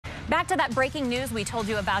Back to that breaking news we told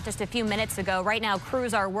you about just a few minutes ago. Right now,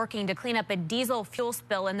 crews are working to clean up a diesel fuel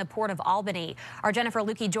spill in the Port of Albany. Our Jennifer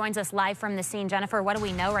Lukey joins us live from the scene. Jennifer, what do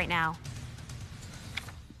we know right now?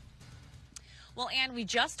 Well, Ann, we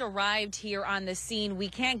just arrived here on the scene. We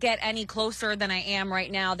can't get any closer than I am right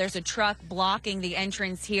now. There's a truck blocking the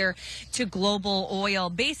entrance here to Global Oil.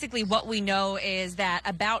 Basically, what we know is that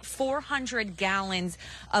about 400 gallons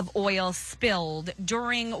of oil spilled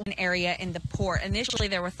during an area in the port. Initially,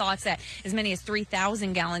 there were thoughts that as many as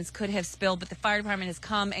 3,000 gallons could have spilled, but the fire department has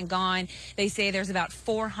come and gone. They say there's about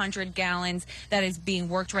 400 gallons that is being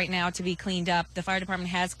worked right now to be cleaned up. The fire department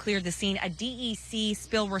has cleared the scene. A DEC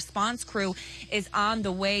spill response crew is on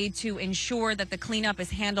the way to ensure that the cleanup is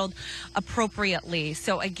handled appropriately.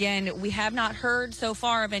 So again, we have not heard so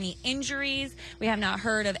far of any injuries. We have not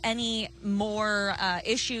heard of any more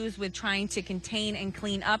issues with trying to contain and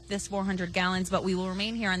clean up this 400 gallons, but we will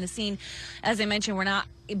remain here on the scene. As I mentioned, we're not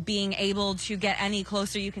being able to get any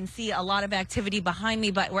closer. You can see a lot of activity behind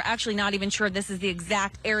me, but we're actually not even sure this is the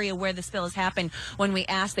exact area where the spill has happened. When we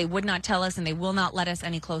asked, they would not tell us, and they will not let us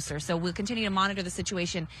any closer. So we'll continue to monitor the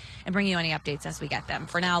situation and bring you any updates as we get them.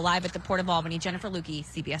 For now, live at the Port of Albany, Jennifer Lukey,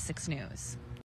 CBS 6 News.